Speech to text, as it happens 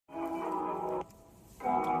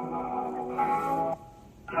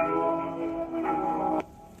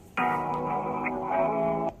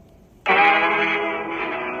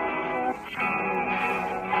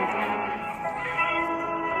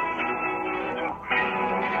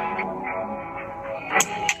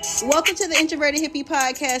Welcome to the Introverted Hippie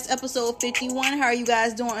podcast, episode 51. How are you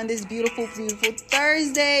guys doing on this beautiful, beautiful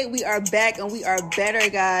Thursday? We are back and we are better,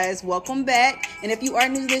 guys. Welcome back. And if you are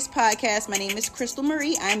new to this podcast, my name is Crystal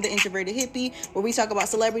Marie. I'm the Introverted Hippie, where we talk about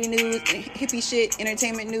celebrity news, hippie shit,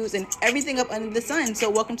 entertainment news, and everything up under the sun.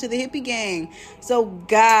 So welcome to the Hippie Gang. So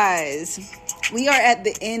guys, we are at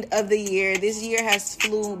the end of the year. This year has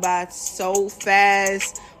flew by so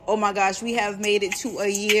fast. Oh my gosh, we have made it to a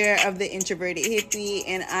year of the Introverted Hippie,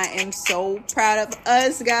 and I am so proud of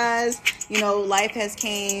us, guys. You know, life has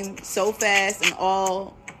came so fast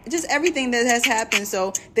and just everything that has happened.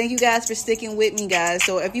 So thank you guys for sticking with me, guys.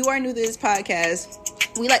 So if you are new to this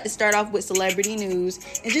podcast, we like to start off with celebrity news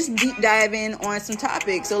and just deep dive in on some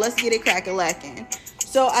topics. So let's get it crack-a-lackin'.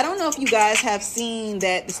 So I don't know if you guys have seen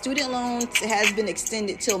that the student loan has been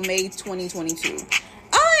extended till May 2022.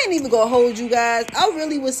 I ain't even gonna hold you guys. I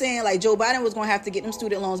really was saying like Joe Biden was gonna have to get them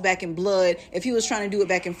student loans back in blood if he was trying to do it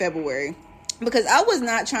back in February. Because I was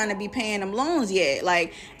not trying to be paying them loans yet.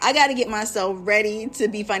 Like, I got to get myself ready to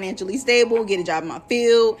be financially stable, get a job in my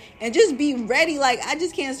field, and just be ready. Like, I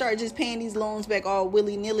just can't start just paying these loans back all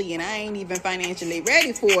willy-nilly, and I ain't even financially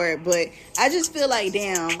ready for it. But I just feel like,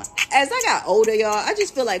 damn, as I got older, y'all, I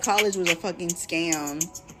just feel like college was a fucking scam.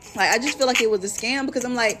 Like, I just feel like it was a scam because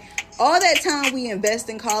I'm like, all that time we invest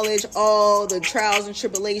in college, all the trials and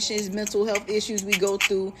tribulations, mental health issues we go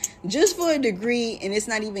through just for a degree, and it's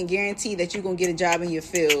not even guaranteed that you're going to get a job in your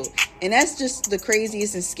field. And that's just the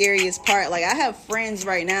craziest and scariest part. Like, I have friends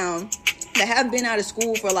right now that have been out of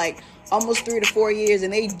school for like almost 3 to 4 years,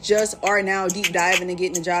 and they just are now deep diving and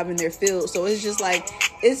getting a job in their field. So it's just like,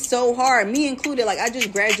 it's so hard. Me included. Like, I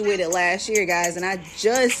just graduated last year, guys, and I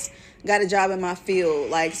just got a job in my field.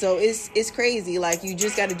 Like, so it's crazy. Like, you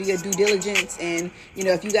just got to do your due diligence, and you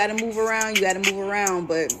know, if you got to move around, you got to move around.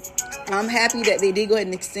 But I'm happy that they did go ahead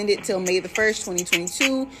and extend it till May the 1st,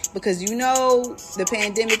 2022, because you know the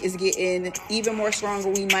pandemic is getting even more stronger.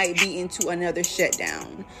 We might be into another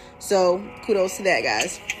shutdown. So kudos to that,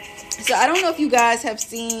 guys. So I don't know if you guys have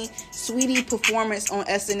seen Sweetie performance on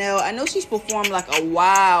SNL. I know she's performed like a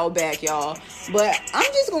while back, y'all. But I'm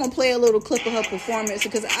just going to play a little clip of her performance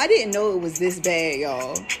because I didn't know it was this bad,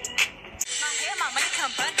 y'all.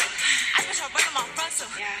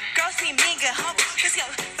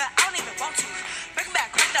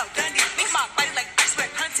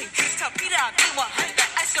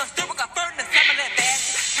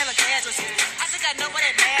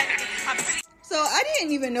 So I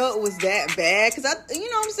didn't even know it was that bad because you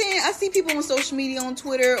know what I'm saying? I see people on social media, on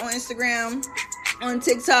Twitter, on Instagram, on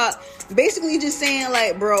TikTok, basically just saying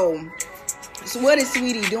like, bro, so what is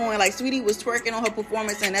Sweetie doing? Like, Sweetie was twerking on her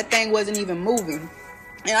performance and that thing wasn't even moving.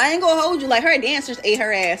 And I ain't gonna hold you, like, her dancers ate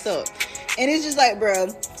her ass up. And it's just like, bro,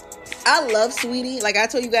 I love Sweetie. Like I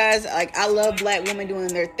told you guys, like, I love black women doing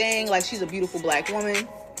their thing. Like, she's a beautiful black woman.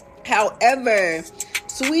 However,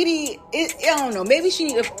 Sweetie, I don't know. Maybe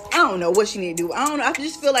I don't know what she need to do. I don't know. I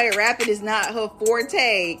just feel like rapping is not her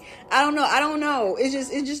forte. I don't know. It's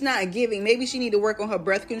just not giving. Maybe she need to work on her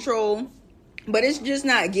breath control. But it's just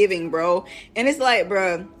not giving, bro. And it's like,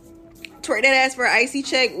 bro, twerk that ass for an icy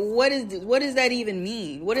check. What does that even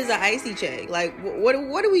mean? What is an icy check? Like, what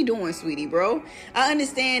are we doing, Sweetie, bro? I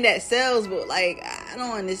understand that sells, but like, I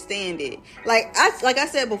don't understand it. Like I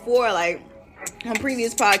said before, like, on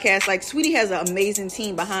previous podcasts, like, Sweetie has an amazing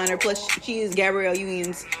team behind her. Plus, she is Gabrielle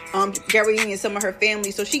Union's some of her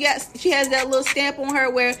family. So she has that little stamp on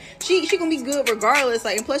her where she gonna be good regardless.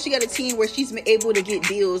 Like, and plus she got a team where she's able to get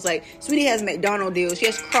deals. Like, Sweetie has McDonald's deals, she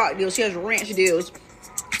has Croc deals, she has ranch deals.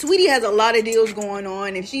 Sweetie has a lot of deals going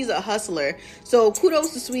on, and she's a hustler. So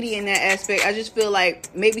kudos to Sweetie in that aspect. I just feel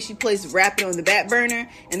like maybe she placed rapping on the back burner,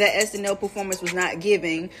 and that SNL performance was not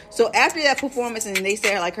giving. So after that performance, and they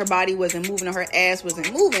said like her body wasn't moving or her ass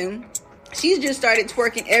wasn't moving, she's just started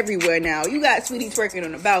twerking everywhere now. You got Sweetie twerking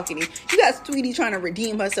on the balcony. You got Sweetie trying to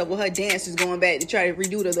redeem herself with her dances, going back to try to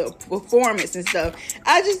redo the performance and stuff.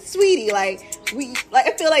 Sweetie, I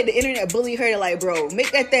feel like the internet bullied her to like, bro,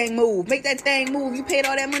 make that thing move. Make that thing move. You paid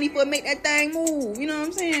all that money for it. Make that thing move. You know what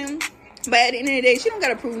I'm saying? But at the end of the day, she don't got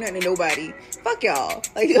to prove nothing to nobody. Fuck y'all.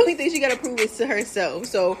 Like, the only thing she got to prove is to herself.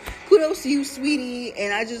 So kudos to you, Sweetie.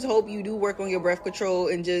 And I just hope you do work on your breath control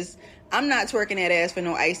and just, I'm not twerking that ass for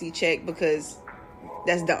no icy check because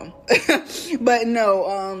that's dumb. But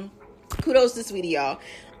no, kudos to Sweetie, y'all.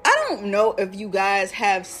 I don't know if you guys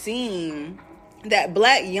have seen that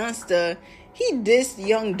black youngster. He dissed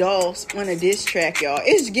Young Dolph on a diss track, y'all.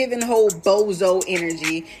 It's giving whole BOZO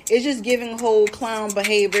energy. It's just giving whole clown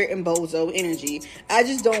behavior and BOZO energy. I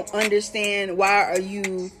just don't understand why are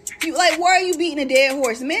you beating a dead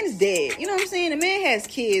horse? The man is dead. You know what I'm saying? The man has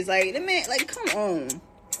kids. Like, the man, like, come on.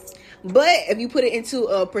 But if you put it into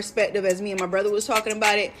a perspective, as me and my brother was talking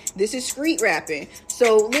about it, this is street rapping.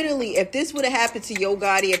 So literally, if this would have happened to Yo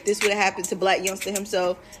Gotti, if this would have happened to Black Youngster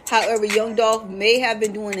himself, however, Young Dolph may have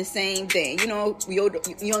been doing the same thing. You know,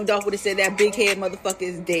 Young Dolph would have said that big head motherfucker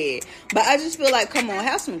is dead. But I just feel like, come on,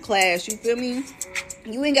 have some class. You feel me?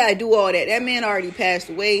 You ain't gotta do all that. That man already passed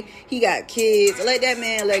away. He got kids. Let that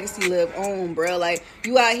man legacy live on, bro. Like,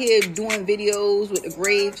 you out here doing videos with the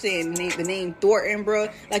grave saying the name Thornton, bro.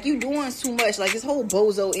 Like, you doing too much. Like, this whole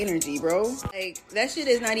bozo energy, bro. Like, that shit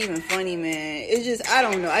is not even funny, man. It's just, I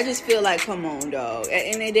don't know. I just feel like, come on, dog. At the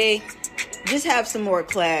end of the day, just have some more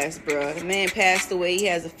class, bro. The man passed away. He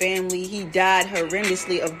has a family. He died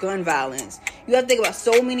horrendously of gun violence. You have to think about,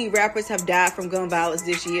 so many rappers have died from gun violence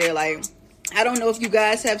this year. Like, I don't know if you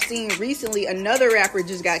guys have seen recently, another rapper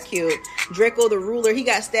just got killed. Draco the Ruler, he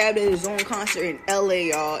got stabbed at his own concert in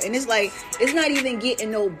LA, y'all. And it's like, it's not even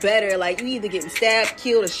getting no better. Like, you either getting stabbed,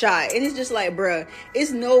 killed, or shot. And it's just like, bruh,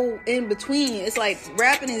 it's no in between. It's like,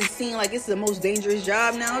 rapping is seen like it's the most dangerous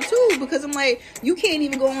job now, too. Because I'm like, you can't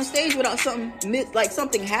even go on stage without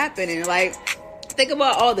something happening. Like, think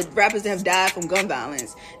about all the rappers that have died from gun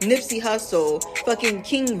violence. Nipsey Hussle, fucking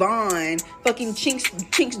King Von, fucking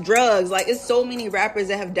Chinks Drugs. Like, it's so many rappers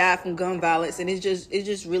that have died from gun violence, and it's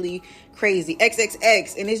just really crazy.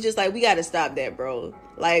 XXX, and it's just like, we gotta stop that, bro.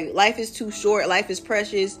 Like, life is too short. Life is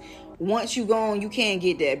precious. Once you gone, you can't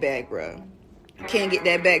get that back, bro. You can't get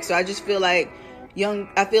that back. So I just feel like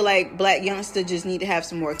Black Youngster just need to have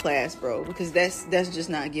some more class, bro, because that's just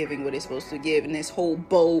not giving what it's supposed to give. And this whole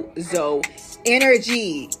bozo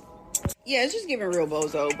energy, yeah, it's just giving real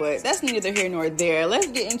bozo. But that's neither here nor there. Let's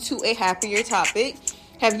get into a happier topic.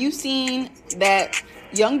 Have you seen that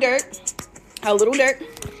Young Durk, Little Durk,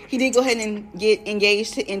 he did go ahead and get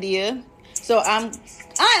engaged to India? So I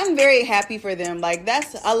am very happy for them. Like,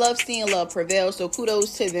 I love seeing love prevail. So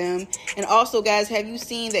kudos to them. And also, guys, have you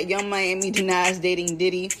seen that Young Miami denies dating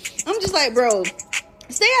Diddy? I'm just like, bro,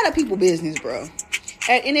 stay out of people's business, bro.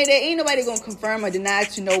 At the end of the day, ain't nobody gonna confirm or deny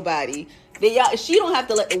to nobody. She don't have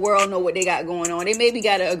to let the world know what they got going on. They maybe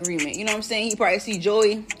got an agreement. You know what I'm saying? He probably see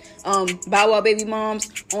Joey, Bow Wow baby moms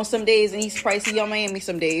on some days, and he's probably see Young Miami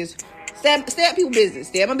some days. Stay out people's business.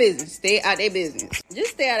 Stay out my business. Stay out their business.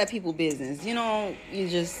 Just stay out of people's business. You know, you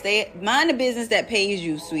just mind the business that pays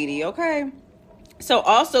you, sweetie. Okay. So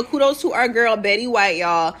also, kudos to our girl Betty White,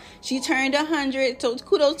 y'all. She turned 100. So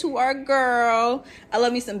kudos to our girl. I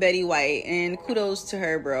love me some Betty White, and kudos to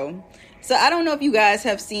her, bro. So I don't know if you guys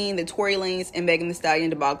have seen the Tory Lanez and Megan Thee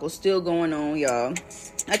Stallion debacle still going on, y'all.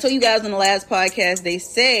 I told you guys on the last podcast, they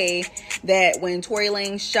say that when Tory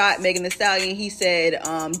Lanez shot Megan Thee Stallion, he said,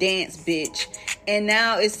 dance, bitch. And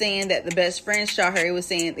now it's saying that the best friend shot her. It was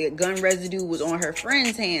saying that gun residue was on her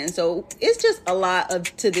friend's hand. So it's just a lot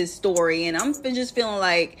to this story. And I'm just feeling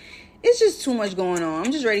like it's just too much going on.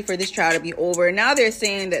 I'm just ready for this trial to be over. Now they're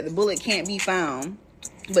saying that the bullet can't be found.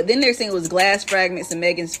 But then they're saying it was glass fragments in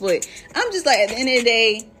Megan's foot. I'm just like, at the end of the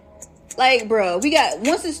day, like, bro,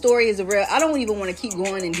 once the story is real, I don't even want to keep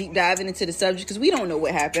going and deep diving into the subject because we don't know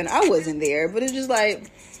what happened. I wasn't there, but it's just like,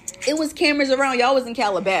 it was cameras around. Y'all was in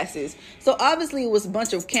Calabasas. So obviously it was a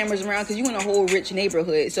bunch of cameras around because you in a whole rich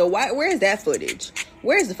neighborhood. So where is that footage?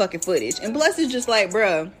 Where's the fucking footage? And plus it's just like,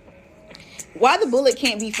 bro, why the bullet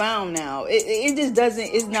can't be found now? It just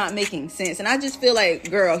it's not making sense. And I just feel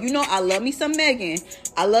like, girl, you know, I love me some Megan.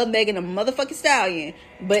 I love Megan a motherfucking stallion.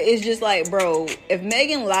 But it's just like, bro, if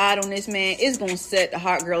Megan lied on this man, it's going to set the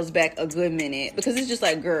hot girls back a good minute. Because it's just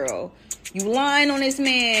like, girl, you lying on this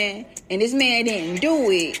man, and this man didn't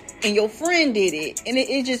do it, and your friend did it. And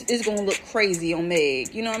it just is going to look crazy on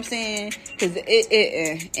Meg. You know what I'm saying? Because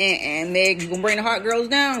Meg, you going to bring the hot girls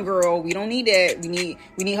down, girl. We don't need that.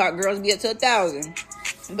 We need hot girls to be up to 1,000.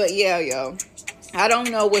 But yeah, yo, I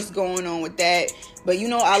don't know what's going on with that. But you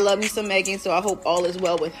know, I love me some Megan, so I hope all is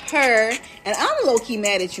well with her. And I'm low-key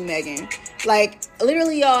mad at you, Megan. Like,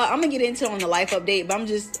 literally, y'all, I'm going to get into it on the life update, but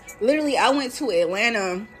I went to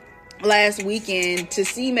Atlanta last weekend to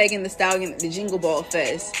see Megan Thee Stallion at the Jingle Ball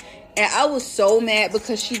Fest. And I was so mad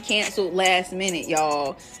because she canceled last minute,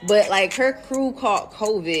 y'all. But, like, her crew caught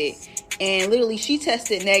COVID, and literally, she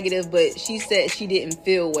tested negative, but she said she didn't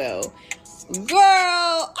feel well. Girl,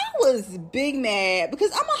 I was big mad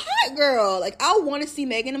because I'm a hot girl. Like, I want to see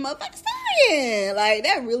Megan the motherfucking Stallion. Like,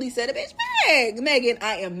 that really set a bitch mad. Megan,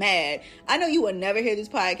 I am mad. I know you will never hear this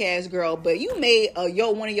podcast, girl, but you made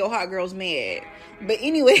one of your hot girls mad. But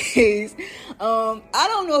anyways, I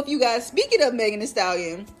don't know if you guys, speaking of Megan Thee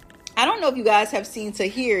Stallion, I don't know if you guys have seen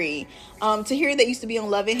Tahiri. Tahiri that used to be on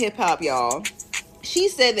Love and Hip Hop, y'all. she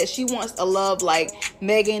said that she wants a love like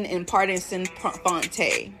Megan and Pardison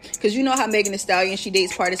Fonte. Because you know how Megan Thee Stallion, she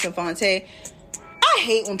dates Pardison Fonte. I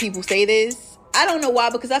hate when people say this. I don't know why,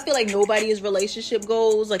 because I feel like nobody is relationship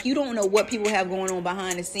goals. Like, you don't know what people have going on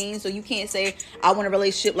behind the scenes, so you can't say, I want a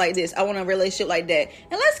relationship like this, I want a relationship like that.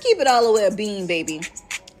 And let's keep it all the way a bean, baby.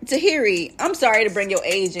 Tahiri, I'm sorry to bring your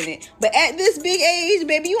age in it, but at this big age,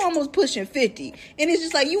 baby, you almost pushing 50, and it's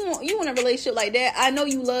just like, you want a relationship like that. I know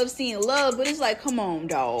you love seeing love, but it's like, come on,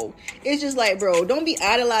 dog. It's just like, bro, don't be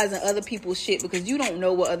idolizing other people's shit, because you don't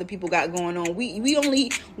know what other people got going on. We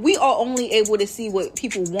are only able to see what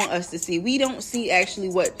people want us to see. We don't see actually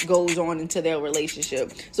what goes on into their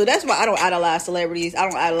relationship. So that's why I don't idolize celebrities. I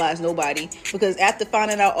don't idolize nobody, because after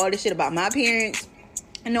finding out all this shit about my parents,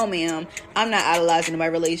 no, ma'am, I'm not idolizing my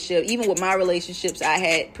relationship. Even with my relationships I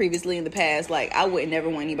had previously in the past, like, I wouldn't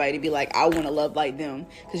never want anybody to be like, I want to love like them,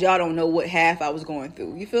 because y'all don't know what half I was going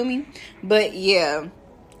through. You feel me? But yeah,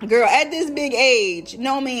 girl, at this big age,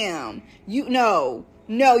 no, ma'am, no,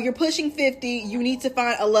 you're pushing 50. You need to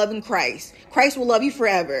find a love in Christ. Christ will love you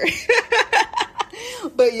forever.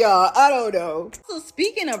 But y'all, I don't know. So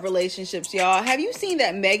speaking of relationships, y'all, have you seen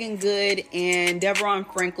that Megan Good and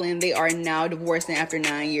Deveron Franklin, they are now divorcing after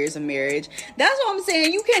 9 years of marriage? That's what I'm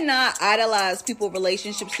saying. You cannot idolize people's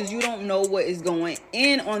relationships, because you don't know what is going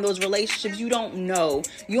on those relationships. You don't know.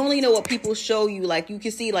 You only know what people show you. Like, you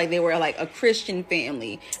can see, like, they were like a Christian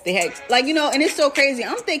family. They had, like, you know, and it's so crazy.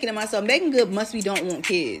 I'm thinking to myself, Megan Good must be don't want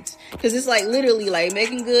kids, because it's like literally like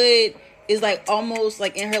Megan Good is like almost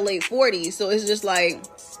like in her late 40s. So it's just like,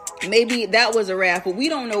 maybe that was a wrap, but we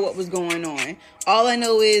don't know what was going on. All I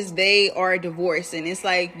know is they are divorced, and it's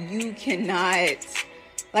like, you cannot,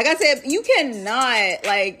 like I said, you cannot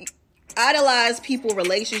like idolize people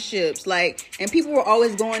relationships. Like, and people were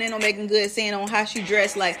always going in on Megan Good, saying on how she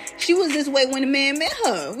dressed, like she was this way when the man met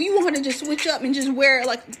her. You want her to just switch up and just wear,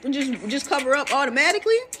 like, just cover up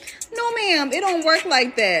automatically? No, ma'am, it don't work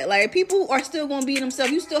like that. Like, people are still gonna be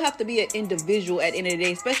themselves. You still have to be an individual at the end of the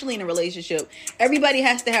day, especially in a relationship. Everybody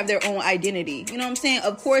has to have their own identity. You know what I'm saying?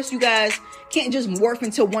 Of course, you guys can't just morph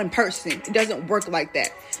into one person. It doesn't work like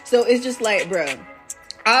that. So it's just like, bruh,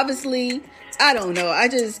 obviously, I don't know.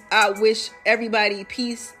 I wish everybody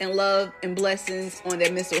peace and love and blessings on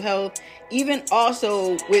their mental health. Even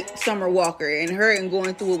also with Summer Walker and her and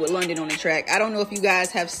going through it with London on the Track. I don't know if you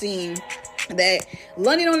guys have seen that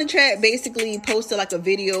London on the Track basically posted like a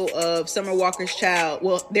video of Summer Walker's child,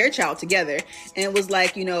 well, their child together, and it was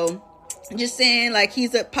like, you know, just saying like,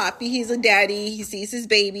 he's a poppy, he's a daddy, he sees his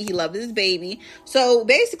baby, he loves his baby. So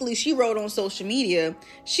basically she wrote on social media,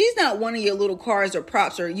 she's not one of your little cars or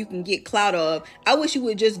props or you can get clout of. I wish you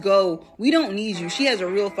would just go. We don't need you. She has a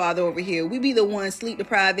real father over here. We be the ones sleep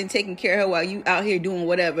deprived and taking care of her while you out here doing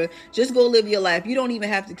whatever. Just go live your life. You don't even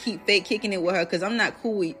have to keep fake kicking it with her, because I'm not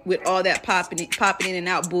cool with all that popping in and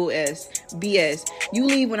out BS. You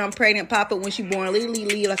leave when I'm pregnant, pop it when she born, literally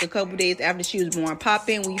leave like a couple days after she was born. Pop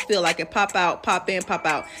in when you feel like it. Pop out, pop in, pop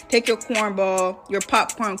out. Take your popcorn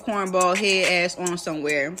cornball head ass on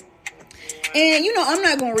somewhere. And, you know, I'm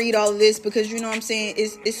not going to read all of this, because, you know what I'm saying,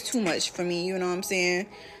 it's too much for me, you know what I'm saying?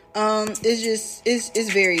 It's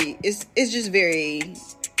just very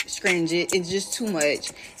stringent. It's just too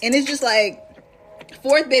much. And it's just like,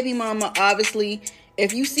 fourth baby mama, obviously,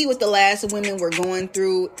 if you see what the last women were going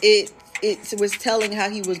through, it was telling how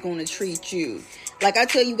he was going to treat you. Like I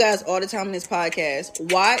tell you guys all the time in this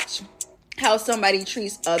podcast, watch how somebody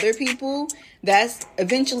treats other people. That's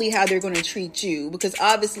eventually how they're going to treat you, because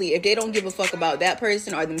obviously if they don't give a fuck about that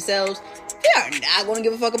person or themselves, they are not going to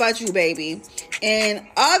give a fuck about you, baby. And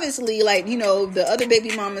obviously, like, you know, the other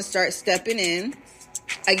baby mamas start stepping in.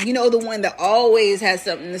 Like, you know, the one that always has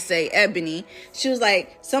something to say, Ebony, she was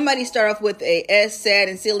like, somebody start off with a S, sad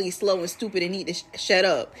and silly, slow and stupid and need to shut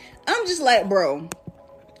up. I'm just like, bro,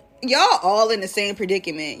 y'all all in the same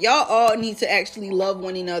predicament. Y'all all need to actually love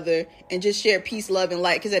one another and just share peace, love, and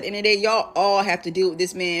light. Because at the end of the day, y'all all have to deal with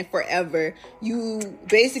this man forever. You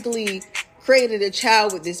basically created a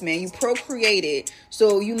child with this man. You procreated.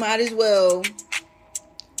 So you might as well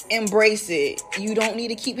embrace it. You don't need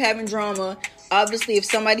to keep having drama. Obviously, if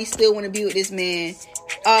somebody still want to be with this man,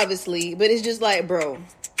 obviously. But it's just like, bro,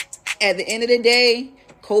 at the end of the day,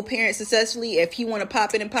 co-parent successfully. If he want to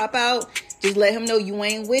pop in and pop out, just let him know you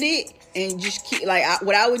ain't with it, and just keep, like,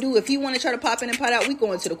 what I would do if he want to try to pop in and pop out, we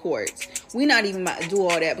going to the courts. We not even about to do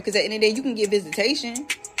all that, because at the end of the day, you can get visitation.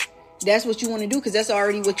 That's what you want to do, because that's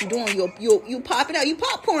already what you're doing. You pop it out. You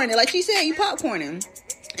popcorn it. Like she said, you popcorning.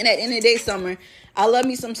 And at the end of the day, Summer, I love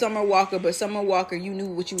me some Summer Walker, but Summer Walker, you knew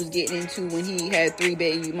what you was getting into when he had 3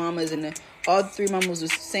 baby mamas, and the all three mamas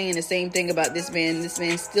was saying the same thing about this man. This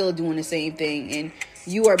man's still doing the same thing, and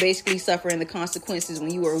you are basically suffering the consequences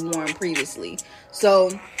when you were warned previously. So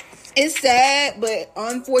it's sad, but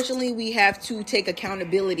unfortunately we have to take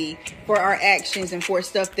accountability for our actions and for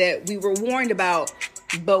stuff that we were warned about,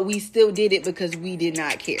 but we still did it because we did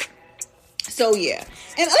not care. So yeah.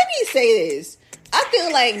 And let me say this. I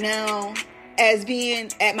feel like now, as being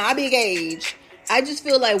at my big age, I just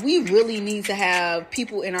feel like we really need to have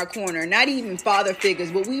people in our corner, not even father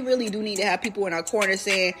figures, but we really do need to have people in our corner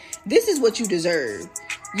saying, this is what you deserve.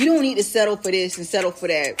 You don't need to settle for this and settle for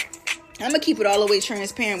that. I'm going to keep it all the way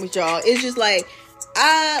transparent with y'all. It's just like,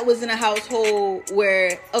 I was in a household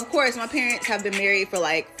where, of course, my parents have been married for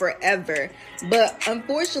like forever. But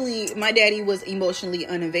unfortunately, my daddy was emotionally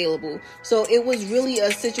unavailable. So it was really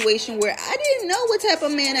a situation where I didn't know what type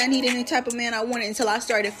of man I needed and the type of man I wanted until I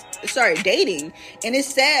started dating. And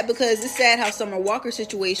it's sad because it's sad how Summer Walker's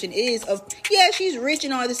situation is of, yeah, she's rich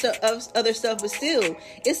and all this stuff, other stuff, but still,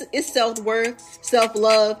 it's self-worth,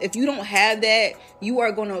 self-love. If you don't have that, you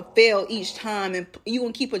are going to fail each time, and you're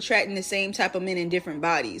going to keep attracting the same type of men in different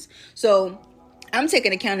bodies. So I'm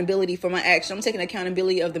taking accountability for my actions. I'm taking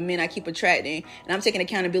accountability of the men I keep attracting, and I'm taking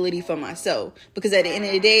accountability for myself. Because at the end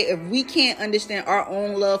of the day, if we can't understand our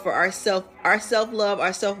own love for ourself, our self-love,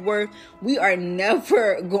 our self-worth, we are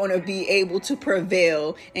never going to be able to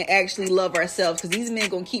prevail and actually love ourselves, because these men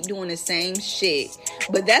going to keep doing the same shit.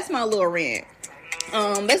 But that's my little rant.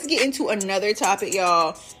 Let's get into another topic,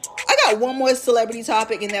 y'all. I got one more celebrity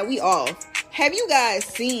topic, and that we off. Have you guys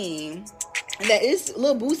seen that this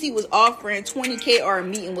Lil Boosie was offering $20,000 or a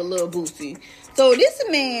meeting with Lil Boosie? So this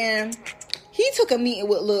man, he took a meeting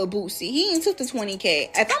with Lil Boosie. He ain't took the $20,000.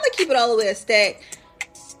 If I'm gonna keep it all the way a stack,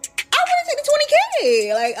 I want to take the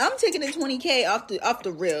 $20,000. Like, I'm taking the $20,000 off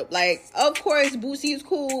the rip. Like, of course, Boosie is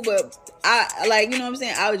cool, but I like, you know what I'm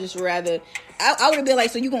saying? I would just rather, I would have been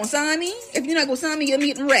like, so you gonna sign me? If you're not gonna sign me, you're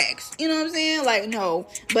meeting Rex. You know what I'm saying? Like, no.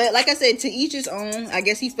 But like I said, to each his own. I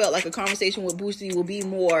guess he felt like a conversation with Boosie will be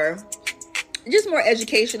more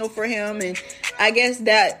educational for him, and I guess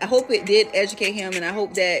that, I hope it did educate him, and I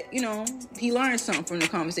hope that, you know, he learned something from the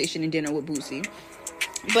conversation and dinner with Boosie.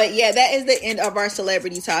 But yeah, that is the end of our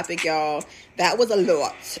celebrity topic, y'all. That was a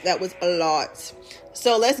lot.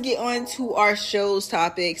 So let's get on to our show's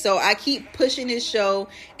topic. So I keep pushing this show,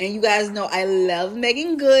 and you guys know I love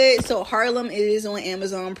Megan Good. So Harlem is on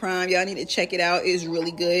Amazon Prime. Y'all need to check it out. It's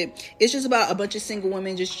really good. It's just about a bunch of single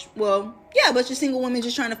women a bunch of single women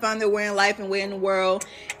just trying to find their way in life and way in the world.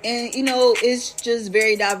 And, you know, it's just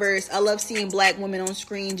very diverse. I love seeing black women on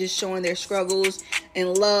screen just showing their struggles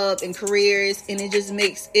and love and careers. And it just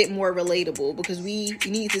makes it more relatable, because we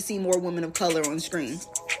need to see more women of color on screen.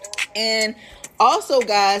 And also,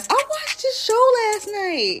 guys, I watched this show last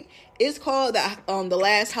night. It's called The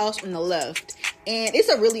Last House on the Left. And it's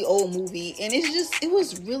a really old movie. And it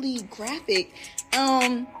was really graphic.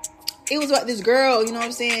 It was about this girl, you know what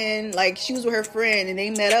I'm saying? Like, she was with her friend, and they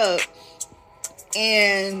met up,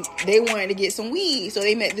 and they wanted to get some weed. So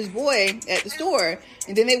they met this boy at the store,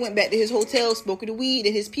 and then they went back to his hotel, smoking the weed,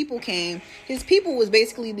 and his people came. His people was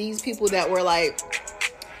basically these people that were like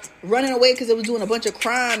running away because they was doing a bunch of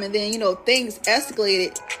crime, and then, you know, things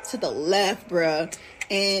escalated to the left, bruh.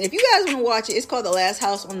 And if you guys want to watch it, it's called The Last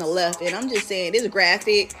House on the Left, and I'm just saying, it's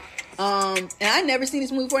graphic. And I never seen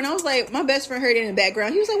this movie before, and I was like, my best friend heard it in the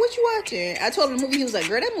background. He was like, what you watching? I told him the movie. He was like,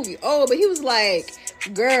 girl, that movie old. But he was like,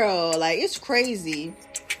 girl, like, it's crazy.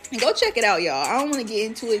 And go check it out, y'all. I don't want to get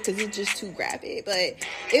into it because it's just too graphic, but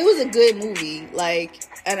it was a good movie. Like,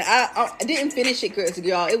 and I didn't finish it because,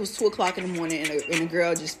 y'all, it was 2:00 in the morning, and the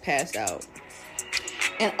girl just passed out.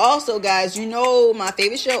 And also, guys, you know, my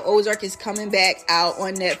favorite show, Ozark, is coming back out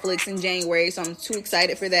on Netflix in January. So I'm too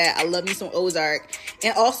excited for that. I love me some Ozark.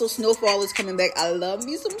 And also, Snowfall is coming back. I love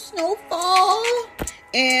me some Snowfall.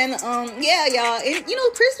 And, yeah, y'all. And, you know,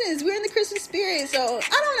 Christmas. We're in the Christmas spirit. So, I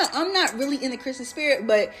don't know. I'm not really in the Christmas spirit.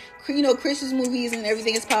 But, you know, Christmas movies and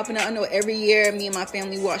everything is popping up. I know every year me and my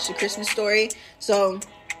family watch The Christmas Story. So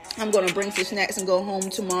I'm going to bring some snacks and go home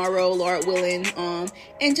tomorrow, Lord willing,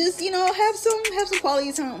 and just, you know, have some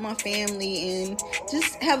quality time with my family and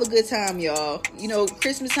just have a good time, y'all. You know,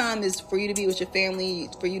 Christmas time is for you to be with your family,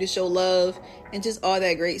 for you to show love, and just all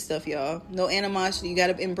that great stuff, y'all. No animosity. You got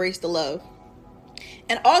to embrace the love.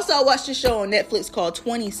 And also, I watched a show on Netflix called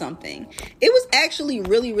 20-something. It was actually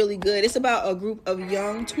really, really good. It's about a group of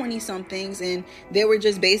young 20-somethings, and they were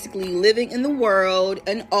just basically living in the world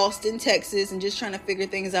in Austin, Texas, and just trying to figure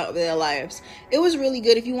things out with their lives. It was really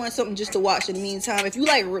good if you want something just to watch in the meantime. If you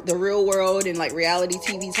like the real world and like reality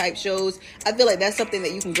TV type shows, I feel like that's something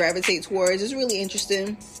that you can gravitate towards. It's really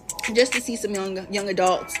interesting just to see some young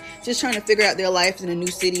adults just trying to figure out their lives in a new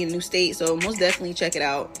city and a new state. So most definitely check it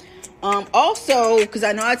out. Also, because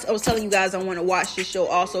I know I was telling you guys I want to watch this show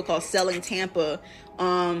also called Selling Tampa,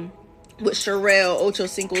 with Sherelle, Ocho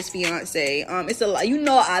Cinco's fiance. It's a lot. You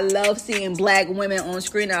know, I love seeing black women on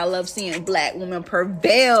screen. I love seeing black women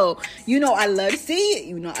prevail. You know, I love to see it.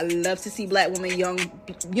 You know, I love to see black women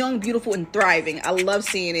young, beautiful, and thriving. I love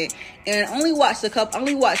seeing it. And I only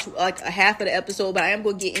watched like a half of the episode, but I am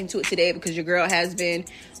going to get into it today because your girl has been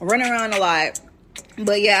running around a lot.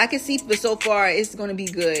 But yeah, I can see so far it's going to be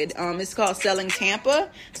good. It's called Selling Tampa.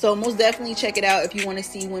 So most definitely check it out if you want to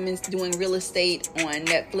see women doing real estate on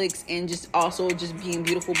Netflix and just being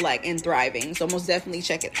beautiful, black, and thriving. So most definitely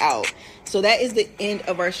check it out. So that is the end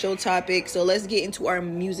of our show topic. So let's get into our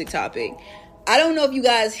music topic. I don't know if you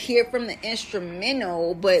guys hear from the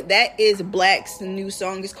instrumental, but that is Black's new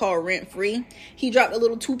song. It's called Rent Free. He dropped a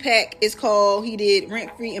little 2-pack. He did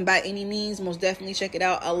Rent Free and By Any Means. Most definitely check it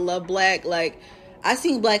out. I love Black. Like, I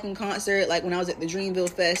seen Black in concert, like, when I was at the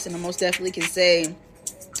Dreamville Fest, and I most definitely can say, I was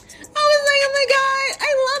like, oh my God,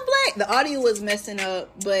 I love Black. The audio was messing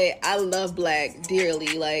up, but I love Black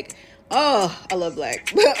dearly. Like, oh, I love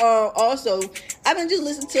Black. But also, I've been just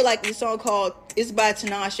listening to, like, this song called, it's by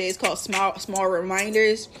Tinashe. It's called Small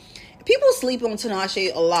Reminders. People sleep on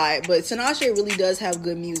Tinashe a lot, but Tinashe really does have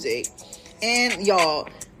good music. And, y'all,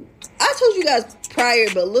 I told you guys prior,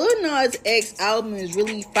 but Lil Nas X album is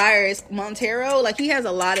really fire. It's Montero. Like, he has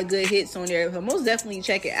a lot of good hits on there. So most definitely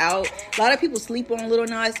check it out. A lot of people sleep on Lil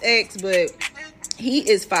Nas X, but he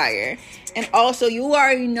is fire. And also, you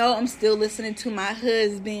already know I'm still listening to my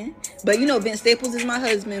husband. But, you know, Vince Staples is my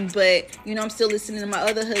husband. But, you know, I'm still listening to my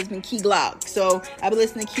other husband, Key Glock. So, I've been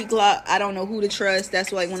listening to Key Glock. I Don't Know Who to Trust.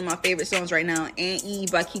 That's, like, one of my favorite songs right now. And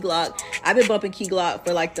Eve by Key Glock. I've been bumping Key Glock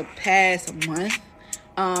for, like, the past month.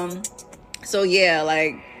 So, yeah,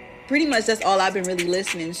 like, pretty much that's all I've been really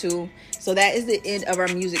listening to. So, that is the end of our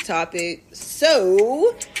music topic.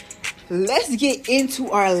 So, let's get into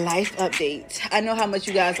our life updates. I know how much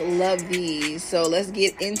you guys love these, so let's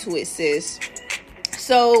get into it, sis.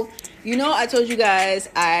 So, you know, I told you guys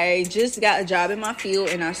I just got a job in my field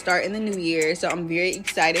and I start in the new year, so I'm very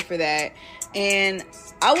excited for that. And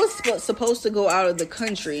I was supposed to go out of the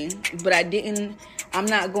country, but I didn't. I'm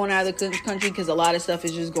not going out of the country because a lot of stuff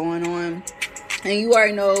is just going on. And you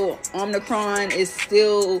already know Omicron is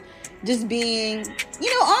still just being,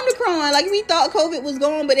 you know, Omicron. Like, we thought COVID was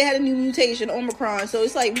gone, but it had a new mutation, Omicron. So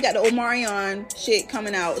it's like we got the Omarion shit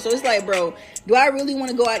coming out. So it's like, bro, do I really want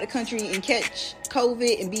to go out of the country and catch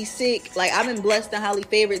COVID and be sick? Like, I've been blessed and highly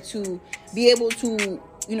favored to be able to,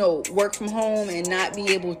 you know, work from home and not be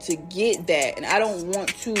able to get that. And I don't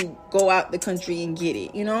want to go out the country and get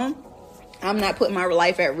it, you know? I'm not putting my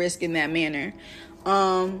life at risk in that manner.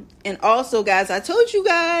 And also, guys, I told you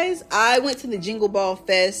guys I went to the Jingle Ball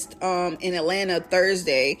Fest in Atlanta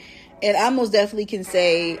Thursday, and I most definitely can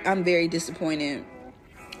say I'm very disappointed.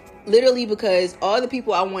 Literally, because all the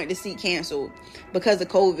people I wanted to see canceled because of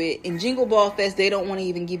COVID. And Jingle Ball Fest, they don't want to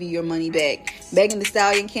even give you your money back. Megan Thee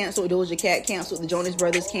Stallion canceled, Doja Cat canceled, the Jonas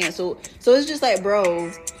Brothers canceled. So it's just like,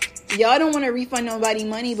 bro, y'all don't want to refund nobody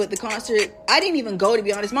money, but the concert, I didn't even go, to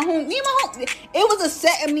be honest. It was a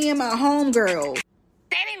set of me and my homegirl.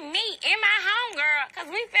 Setting me and my homegirl, because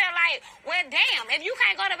we feel like, well, damn, if you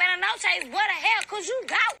can't go to Better No Chase, what the hell could you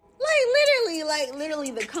go? Like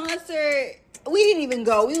literally the concert, we didn't even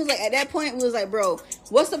go. We was like, at that point, we was like, bro,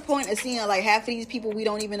 what's the point of seeing like half of these people we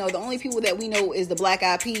don't even know? The only people that we know is the Black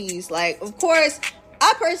Eyed Peas. Like, of course,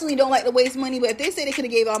 I personally don't like to waste money, but if they say they could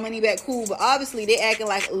have gave our money back, cool. But obviously, they acting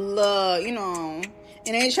like, you know, and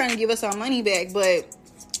they ain't trying to give us our money back. But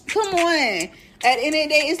come on. At the end of the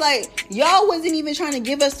day, it's like, y'all wasn't even trying to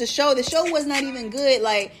give us the show. The show was not even good.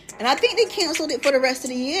 Like, and I think they canceled it for the rest of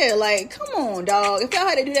the year. Like, come on, dog. If y'all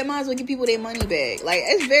had to do that, might as well give people their money back. Like,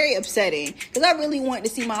 it's very upsetting. Because I really wanted to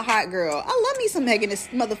see my hot girl. I love me some Megan Thee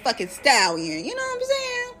motherfucking Stallion. You know what I'm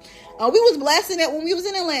saying? We was blasting that when we was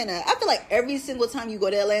in Atlanta. I feel like every single time you go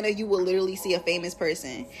to Atlanta, you will literally see a famous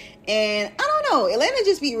person. And I don't know. Atlanta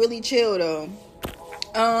just be really chill, though.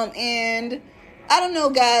 And I don't know,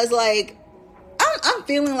 guys. Like, I I'm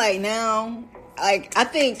feeling like now, like, I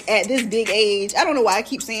think at this big age, I don't know why I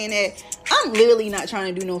keep saying that. I'm literally not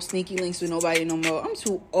trying to do no sneaky links with nobody no more. I'm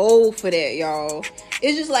too old for that, y'all.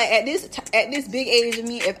 It's just like at this big age of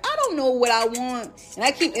me, if I don't know what I want and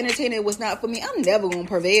I keep entertaining what's not for me, I'm never gonna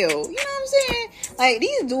prevail. You know what I'm saying? Like,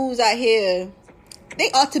 these dudes out here, they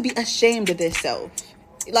ought to be ashamed of themselves.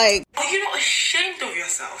 Like, are you not ashamed of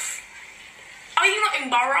yourself? Are you not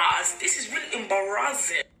embarrassed? This is really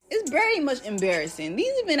embarrassing. It's very much embarrassing.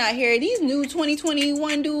 These men out here, these new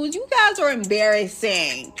 2021 dudes, you guys are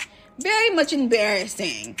embarrassing. Very much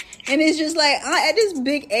embarrassing. And it's just like, at this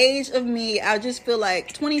big age of me, I just feel like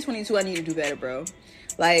 2022, I need to do better, bro.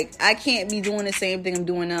 Like, I can't be doing the same thing I'm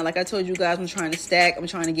doing now. Like I told you guys, I'm trying to stack. I'm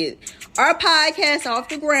trying to get our podcast off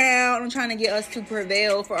the ground. I'm trying to get us to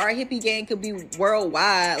prevail for our hippie gang could be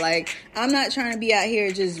worldwide. Like, I'm not trying to be out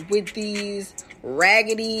here just with these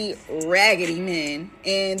raggedy men,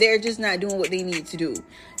 and they're just not doing what they need to do.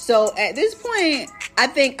 So at this point, I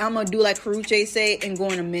think I'm gonna do like Karuche say and go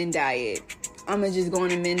on a men diet. I'm gonna just go on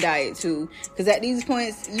a men diet too, because at these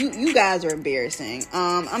points, you guys are embarrassing.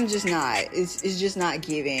 I'm just not. It's just not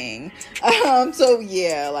giving. So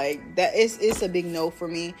yeah, like that. It's a big no for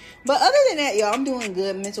me. But other than that, y'all, I'm doing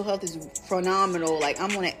good. Mental health is phenomenal. Like,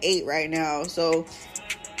 I'm on an 8 right now. So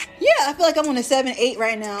yeah, I feel like I'm on a 7, 8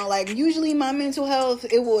 right now. Like, usually my mental health,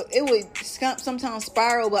 it would sometimes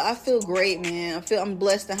spiral, but I feel great, man. I'm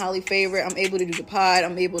blessed and highly favored. I'm able to do the pod.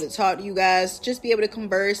 I'm able to talk to you guys, just be able to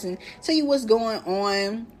converse and tell you what's going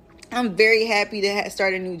on. I'm very happy to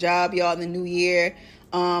start a new job, y'all, in the new year.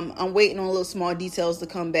 I'm waiting on little small details to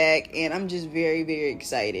come back, and I'm just very, very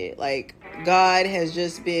excited. Like, God has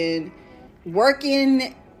just been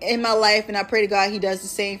working in my life, and I pray to God he does the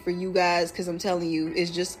same for you guys, because I'm telling you, it's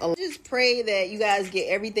just pray that you guys get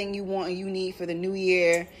everything you want and you need for the new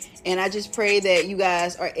year. And I just pray that you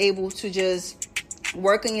guys are able to just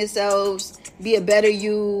work on yourselves, be a better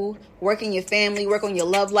you, work in your family, work on your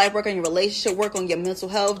love life, work on your relationship, work on your mental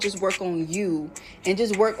health, just work on you, and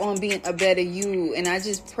just work on being a better you. And I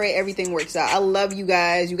just pray everything works out. I love you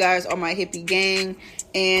guys. You guys are my hippie gang,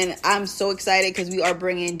 and I'm so excited because we are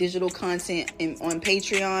bringing digital content on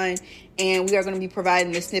Patreon, and we are going to be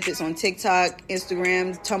providing the snippets on TikTok,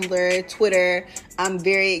 Instagram, Tumblr, Twitter. I'm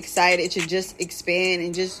very excited to just expand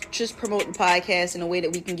and just promote the podcast in a way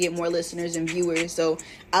that we can get more listeners and viewers. So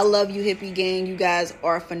I love you, hippie gang. You guys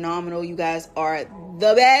are phenomenal. You guys are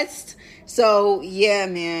the best. So yeah,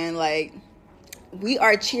 man, like, we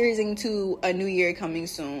are cheersing to a new year coming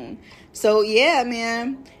soon. So yeah,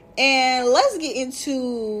 man. And let's get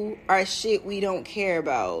into our shit we don't care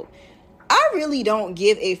about. I really don't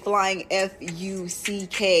give a flying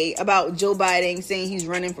F-U-C-K about Joe Biden saying he's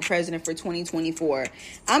running for president for 2024.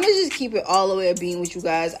 I'm going to just keep it all the way at being with you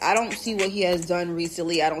guys. I don't see what he has done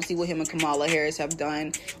recently. I don't see what him and Kamala Harris have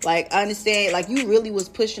done. Like, I understand, like, you really was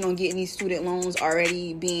pushing on getting these student loans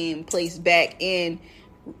already being placed back in.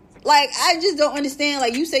 Like, I just don't understand.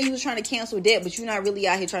 Like, you say you was trying to cancel debt, but you're not really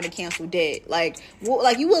out here trying to cancel debt. Like,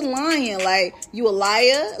 like, you was lying. Like, you a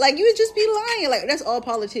liar. Like, you would just be lying. Like, that's all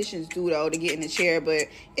politicians do, though, to get in the chair. But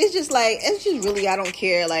it's just like, it's just really, I don't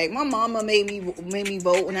care. Like, my mama made me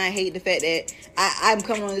vote, and I hate the fact that I'm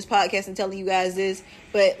coming on this podcast and telling you guys this.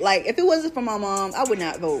 But like, if it wasn't for my mom, I would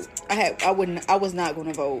not vote. I was not going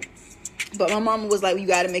to vote. But my mama was like, well, you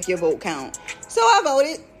got to make your vote count. So I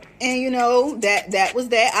voted. And, you know, that was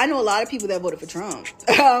that. I know a lot of people that voted for Trump.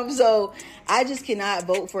 So I just cannot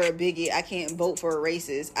vote for a bigot. I can't vote for a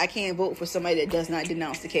racist. I can't vote for somebody that does not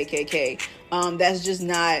denounce the KKK. That's just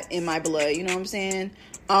not in my blood. You know what I'm saying?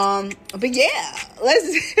 But yeah,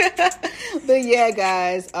 but yeah,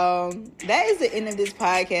 guys, that is the end of this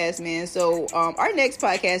podcast, man. So, our next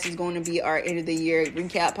podcast is going to be our end of the year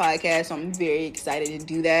recap podcast. So I'm very excited to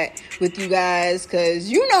do that with you guys,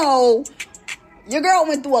 because, you know, your girl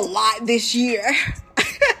went through a lot this year.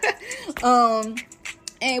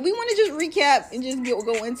 And we want to just recap and just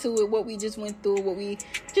go into it, what we just went through, what we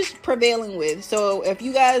just prevailing with. So if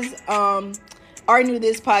you guys are new to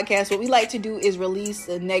this podcast, what we like to do is release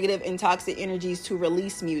the negative and toxic energies to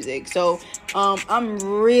release music. So I'm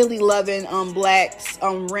really loving Black's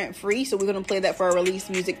Rent Free. So we're going to play that for our release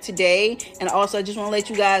music today. And also, I just want to let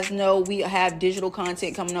you guys know we have digital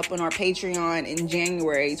content coming up on our Patreon in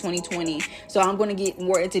January 2020. So I'm going to get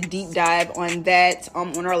more into deep dive on that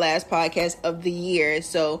on our last podcast of the year.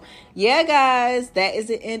 So yeah, guys, that is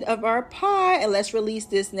the end of our pod. And let's release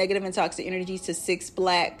this negative and toxic energies to 6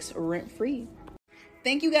 Blacks Rent Free.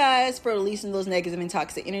 Thank you guys for releasing those negative and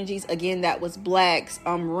toxic energies. Again, that was Black's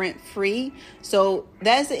Rent Free. So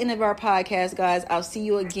that's the end of our podcast, guys. I'll see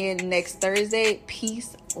you again next Thursday.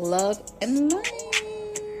 Peace, love, and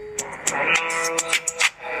light.